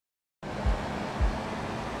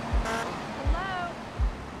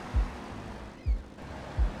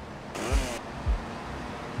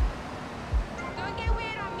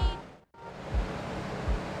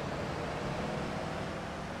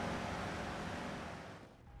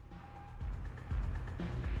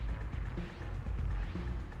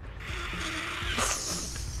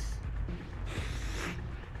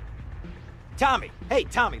Tommy! Hey,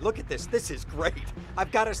 Tommy, look at this. This is great.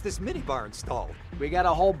 I've got us this minibar installed. We got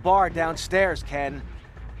a whole bar downstairs, Ken.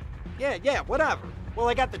 Yeah, whatever. Well,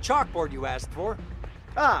 I got the chalkboard you asked for.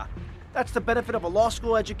 Ah, that's the benefit of a law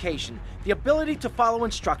school education. The ability to follow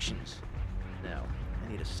instructions. Now,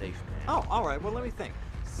 I need a safe man. Oh, all right. Well, let me think.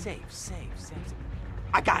 Safe.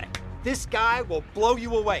 I got it. This guy will blow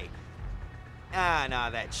you away. Ah,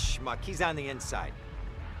 nah, that schmuck. He's on the inside.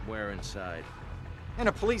 Where inside? In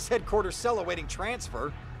a police headquarters cell awaiting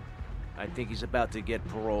transfer. I think he's about to get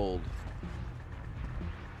paroled.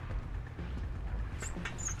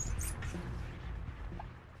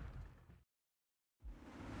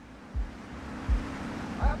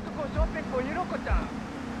 I have to go shopping for Hiroko-chan.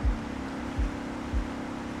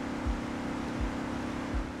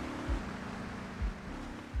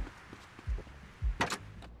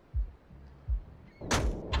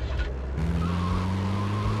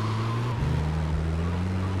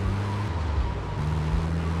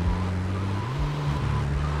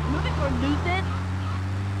 Lucid?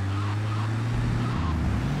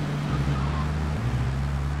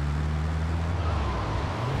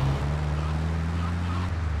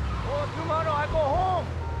 Oh, tomorrow I go home.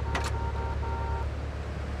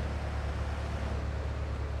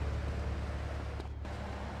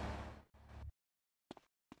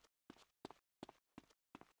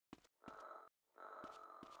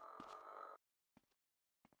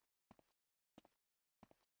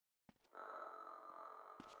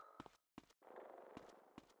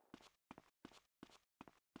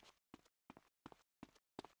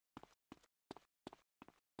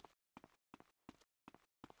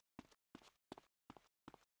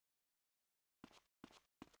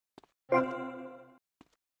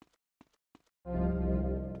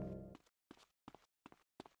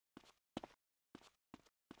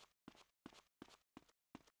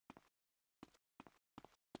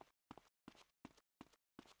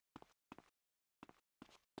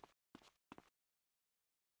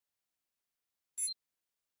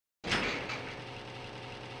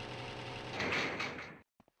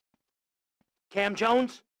 Cam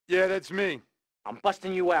Jones? Yeah, that's me. I'm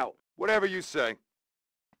busting you out. Whatever you say.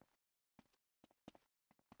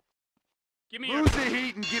 Give me Lose the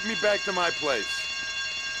heat and get me back to my place.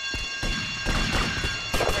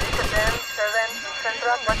 Richardbean 7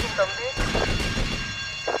 Central Washington Beach.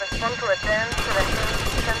 Respond to a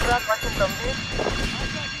 10-17 Central Washington Beach.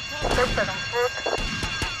 Take 7 foot.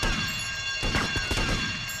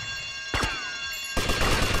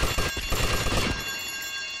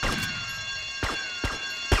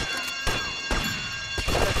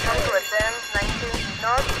 Respond to a 10-19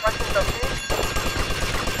 North Washington Beach.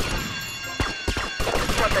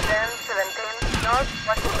 For the 10-17 North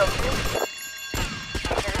Washington Beach.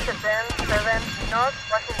 Richardbean 7 North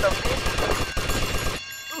Washington Beach.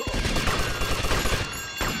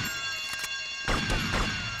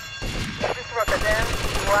 This is for the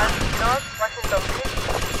 10-1 North Washington Beach.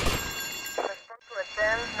 Respond to a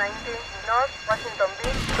 10-19 North Washington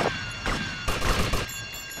Beach.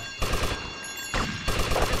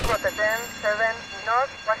 This is for the 10-7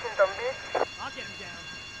 North Washington Beach. I'll get him down.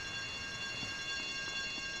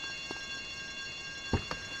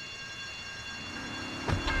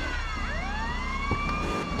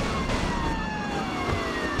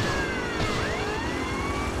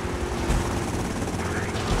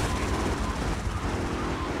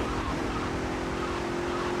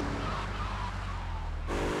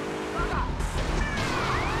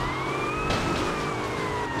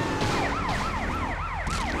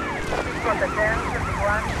 For the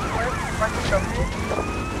 10-31 West Washington Beach.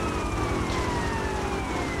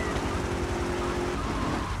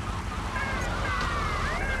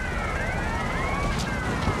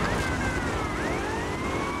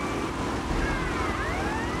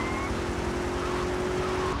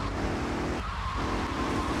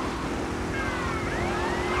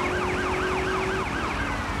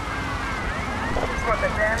 For the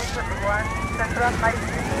 10-31 Central High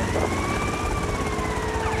City.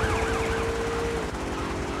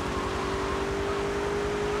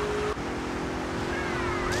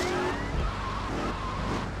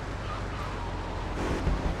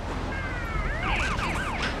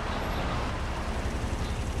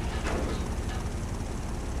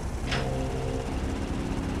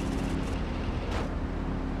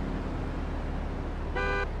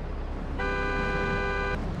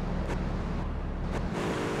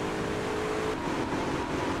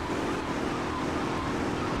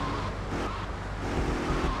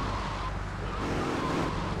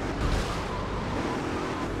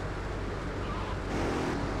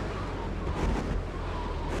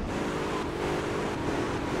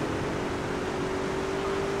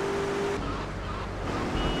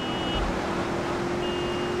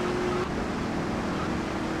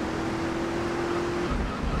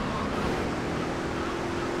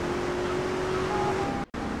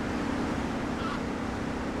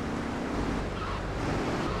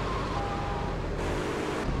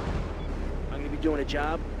 doing a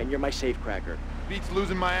job, and you're my safecracker. Beats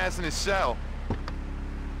losing my ass in his cell.